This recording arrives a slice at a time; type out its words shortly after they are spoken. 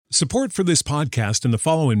Support for this podcast and the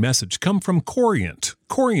following message come from Corient.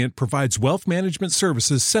 Corient provides wealth management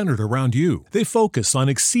services centered around you. They focus on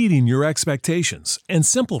exceeding your expectations and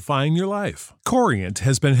simplifying your life. Corient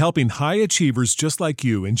has been helping high achievers just like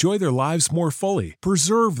you enjoy their lives more fully,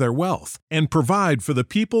 preserve their wealth, and provide for the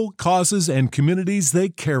people, causes, and communities they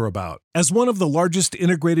care about. As one of the largest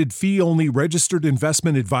integrated fee-only registered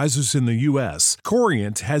investment advisors in the U.S.,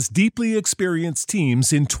 Corient has deeply experienced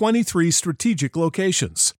teams in 23 strategic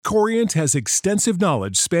locations. Corient has extensive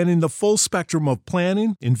knowledge spanning the full spectrum of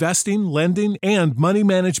planning, investing, lending, and money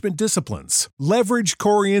management disciplines. Leverage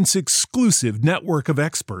Corient's exclusive network of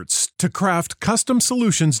experts to craft custom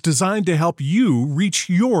solutions designed to help you reach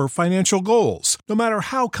your financial goals, no matter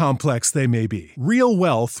how complex they may be. Real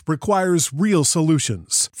wealth requires real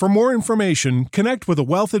solutions. For more information, connect with a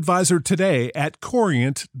wealth advisor today at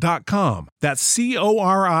Corient.com. That's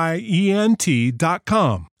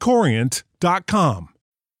Corient.com. Corient.com.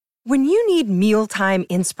 When you need mealtime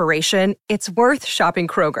inspiration, it's worth shopping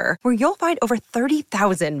Kroger, where you'll find over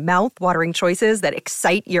 30,000 mouth-watering choices that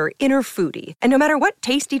excite your inner foodie. And no matter what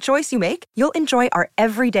tasty choice you make, you'll enjoy our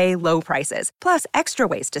everyday low prices, plus extra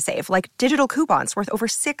ways to save, like digital coupons worth over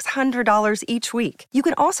 $600 each week. You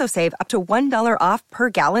can also save up to $1 off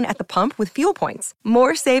per gallon at the pump with fuel points.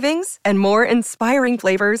 More savings and more inspiring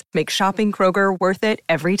flavors make shopping Kroger worth it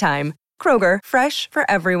every time. Kroger, fresh for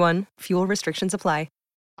everyone. Fuel restrictions apply.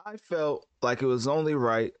 I felt like it was only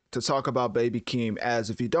right to talk about Baby Keem, as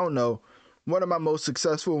if you don't know, one of my most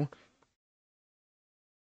successful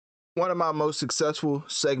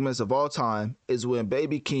segments of all time is when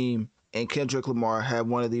Baby Keem and Kendrick Lamar had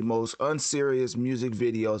one of the most unserious music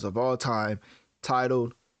videos of all time,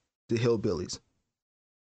 titled The Hillbillies.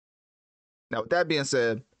 Now, with that being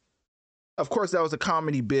said, of course that was a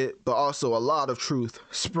comedy bit, but also a lot of truth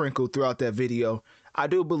sprinkled throughout that video. I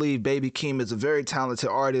do believe Baby Keem is a very talented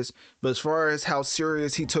artist, but as far as how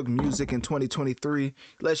serious he took music in 2023,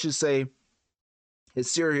 let's just say his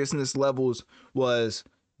seriousness levels was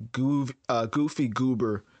Goofy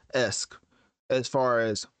Goober-esque as far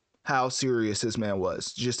as how serious this man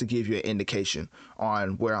was, just to give you an indication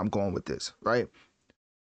on where I'm going with this, right?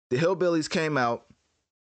 The Hillbillies came out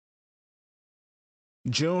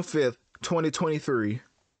June 5th, 2023.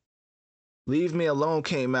 Leave Me Alone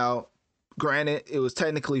came out. Granted, it was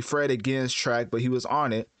technically Fred Again's track, but he was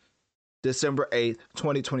on it December 8th,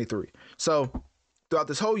 2023. So throughout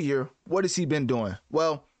this whole year, what has he been doing?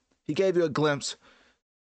 Well, he gave you a glimpse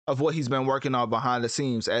of what he's been working on behind the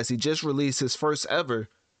scenes, as he just released his first ever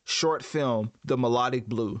short film, The Melodic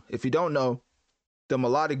Blue. If you don't know, The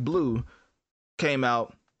Melodic Blue came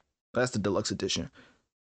out, that's the deluxe edition.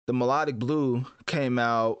 The Melodic Blue came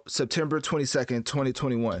out September 22nd,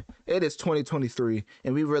 2021. It is 2023,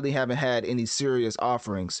 and we really haven't had any serious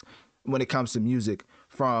offerings when it comes to music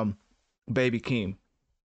from Baby Keem.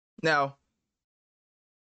 Now,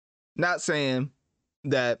 not saying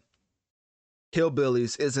that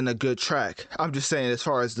Hillbillies isn't a good track. I'm just saying as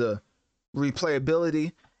far as the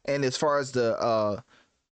replayability and as far as the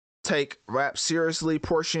take rap seriously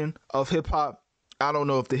portion of hip-hop, I don't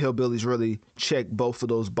know if the Hillbillies really check both of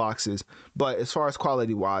those boxes, but as far as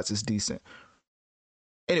quality-wise, it's decent.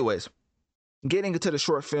 Anyways, getting into the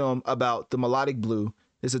short film about The Melodic Blue,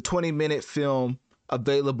 is a 20-minute film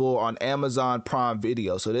available on Amazon Prime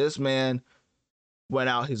Video. So this man went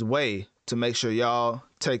out his way to make sure y'all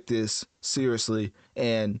take this seriously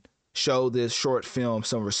and show this short film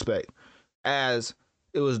some respect, as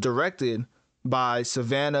it was directed by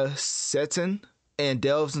Savannah Seton and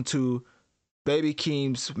delves into Baby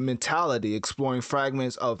Keem's mentality, exploring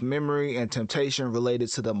fragments of memory and temptation related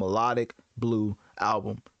to the Melodic Blue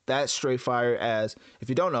album. That's straight fire, as if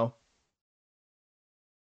you don't know,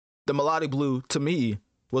 the Melodic Blue to me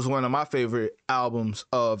was one of my favorite albums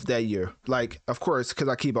of that year. Like, of course, because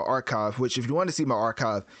I keep an archive, which if you want to see my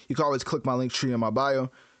archive, you can always click my link tree in my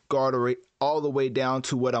bio, go all the way down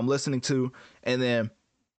to what I'm listening to, and then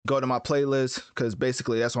go to my playlist, because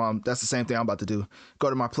basically that's the same thing I'm about to do. Go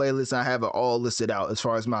to my playlist and I have it all listed out as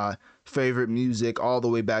far as my favorite music all the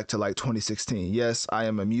way back to like 2016. Yes, I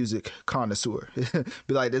am a music connoisseur.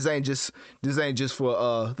 Be like, this ain't just for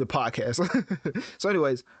the podcast. So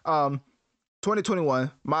anyways, 2021,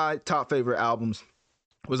 my top favorite albums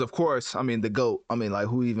was, of course, the GOAT. Like,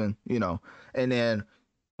 who even, and then,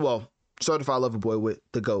 well, Certified Lover Boy with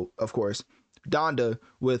the GOAT, of course. Donda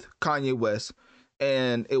with Kanye West.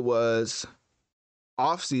 And it was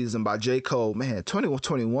Off Season by J. Cole. Man,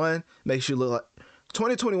 2021 makes you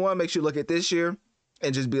look at this year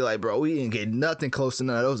and just be like, bro, we didn't get nothing close to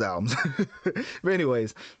none of those albums. But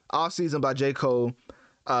anyways, Off Season by J. Cole,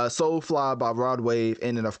 Soulfly by Rod Wave,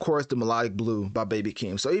 and then of course the Melodic Blue by Baby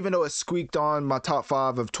Keem. So even though it squeaked on my top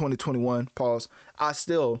 5 of 2021, pause, I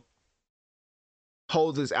still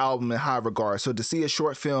hold this album in high regard. So to see a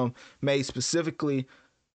short film made specifically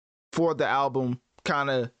for the album,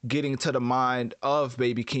 kind of getting to the mind of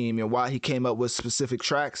Baby Keem and why he came up with specific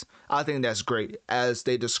tracks, I think that's great, as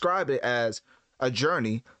they describe it as a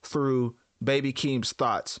journey through Baby Keem's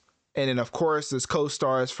thoughts. And then, of course, there's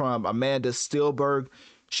co-stars from Amanda Stilberg,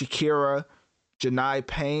 Shakira, Janai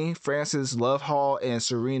Payne, Frances Love Hall, and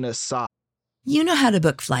Serena Sa. You know how to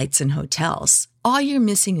book flights and hotels. All you're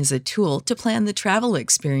missing is a tool to plan the travel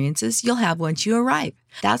experiences you'll have once you arrive.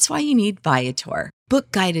 That's why you need Viator.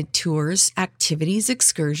 Book guided tours, activities,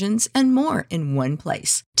 excursions, and more in one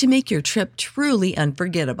place to make your trip truly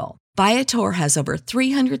unforgettable. Viator has over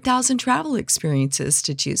 300,000 travel experiences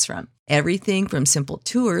to choose from. Everything from simple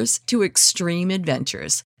tours to extreme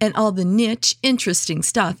adventures and all the niche, interesting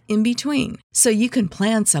stuff in between. So you can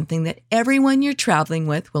plan something that everyone you're traveling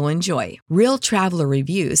with will enjoy. Real traveler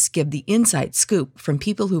reviews give the inside scoop from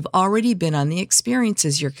people who've already been on the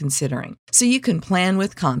experiences you're considering. So you can plan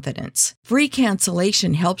with confidence. Free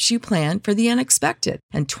cancellation helps you plan for the unexpected.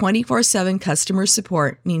 And 24/7 customer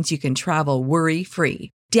support means you can travel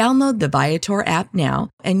worry-free. Download the Viator app now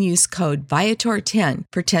and use code Viator10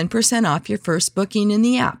 for 10% off your first booking in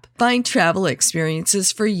the app. Find travel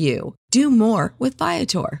experiences for you. Do more with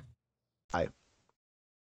Viator.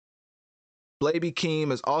 Baby Keem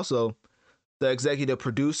is also the executive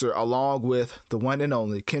producer, along with the one and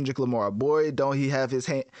only Kendrick Lamar. Boy, don't he have his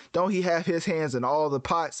hands in all the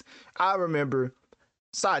pots. I remember,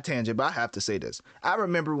 side tangent, but I have to say this. I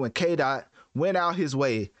remember when K-Dot went out his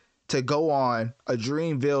way to go on a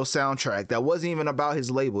Dreamville soundtrack that wasn't even about his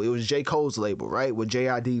label. It was J. Cole's label, right? With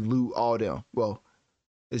J.I.D., Lute, all them. Well,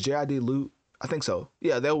 is J.I.D. Lute? I think so.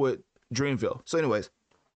 Yeah, they were with Dreamville. So anyways,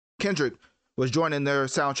 Kendrick was joining their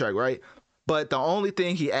soundtrack, right? But the only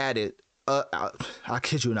thing he added, I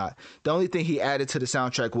kid you not, the only thing he added to the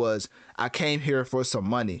soundtrack was, I came here for some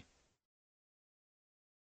money.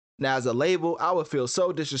 Now, as a label, I would feel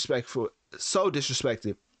so disrespected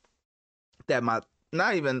that my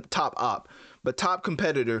not even top op, but top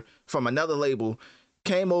competitor from another label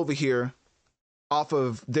came over here off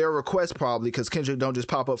of their request, probably, because Kendrick don't just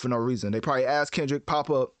pop up for no reason. They probably asked Kendrick, pop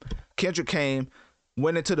up. Kendrick came,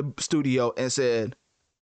 went into the studio and said,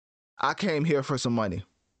 I came here for some money.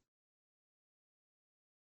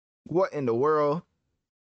 What in the world?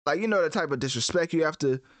 Like, you know, the type of disrespect you have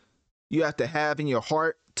to have in your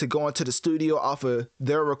heart to go into the studio off of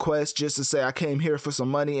their request just to say, I came here for some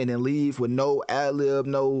money, and then leave with no ad-lib,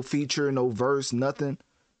 no feature, no verse, nothing.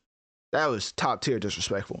 That was top tier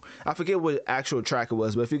disrespectful. I forget what actual track it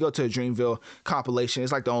was, but if you go to a Dreamville compilation,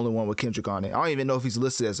 it's like the only one with Kendrick on it. I don't even know if he's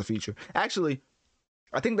listed as a feature. Actually,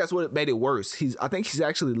 I think that's what made it worse. I think he's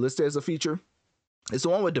actually listed as a feature. It's the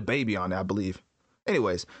one with the baby on it, I believe.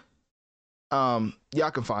 Anyways, y'all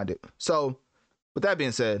can find it. So, with that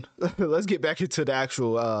being said, let's get back into the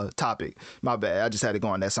actual topic. My bad. I just had to go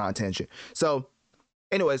on that side tangent. So,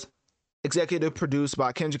 anyways, executive produced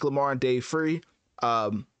by Kendrick Lamar and Dave Free.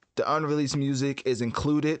 The unreleased music is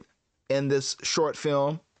included in this short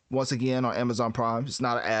film, once again, on Amazon Prime. It's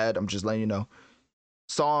not an ad. I'm just letting you know.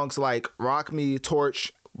 Songs like Rock Me,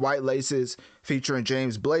 Torch, White Laces, featuring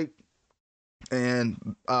James Blake.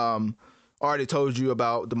 And already told you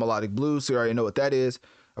about the Melodic Blues, so you already know what that is.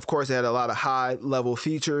 Of course, it had a lot of high-level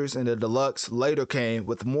features, and the deluxe later came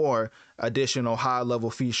with more additional high-level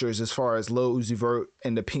features as far as Lil Uzi Vert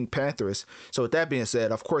and the Pink Panthers. So with that being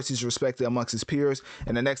said, of course, he's respected amongst his peers,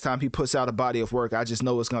 and the next time he puts out a body of work, I just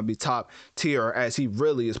know it's going to be top tier, as he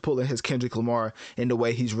really is pulling his Kendrick Lamar in the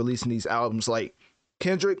way he's releasing these albums. Like,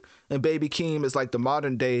 Kendrick and Baby Keem is like the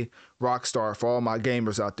modern-day rock star for all my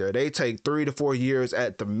gamers out there. They take 3 to 4 years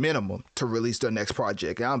at the minimum to release their next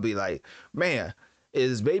project. And I'll be like, man,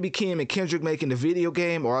 is Baby Keem and Kendrick making the video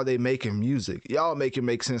game, or are they making music? Y'all make it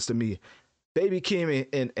make sense to me. Baby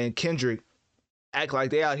Keem and Kendrick act like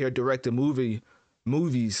they out here directing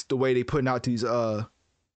movies the way they putting out these 1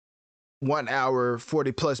 hour,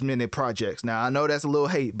 40+ minute projects. Now, I know that's a little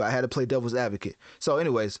hate, but I had to play devil's advocate. So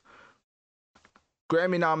anyways,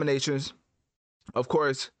 Grammy nominations. Of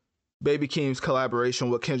course, Baby Keem's collaboration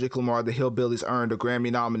with Kendrick Lamar, the Hillbillies, earned a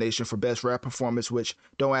Grammy nomination for Best Rap Performance, which,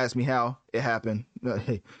 don't ask me how it happened.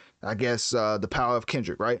 I guess the power of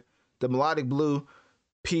Kendrick, right? The Melodic Blue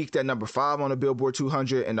peaked at number 5 on the Billboard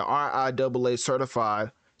 200, and the RIAA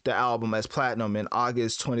certified the album as platinum in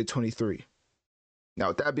August 2023. Now,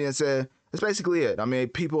 with that being said, that's basically it. I mean,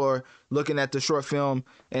 people are looking at the short film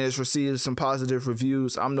and it's received some positive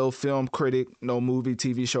reviews. I'm no film critic, no movie,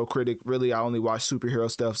 TV show critic. Really, I only watch superhero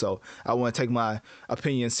stuff, so I want to take my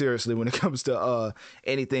opinion seriously when it comes to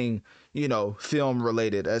anything, film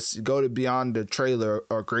related. Let's go to beyond the trailer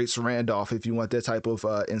or Grace Randolph if you want that type of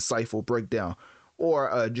insightful breakdown.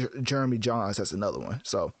 Or Jeremy Johns, that's another one.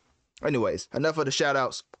 So anyways, enough of the shout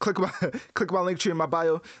outs. Click my link tree in my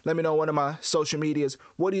bio. Let me know on one of my social medias.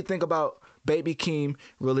 What do you think about Baby Keem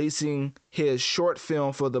releasing his short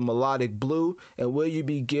film for the Melodic Blue? And will you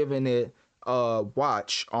be giving it a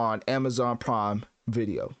watch on Amazon Prime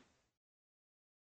Video?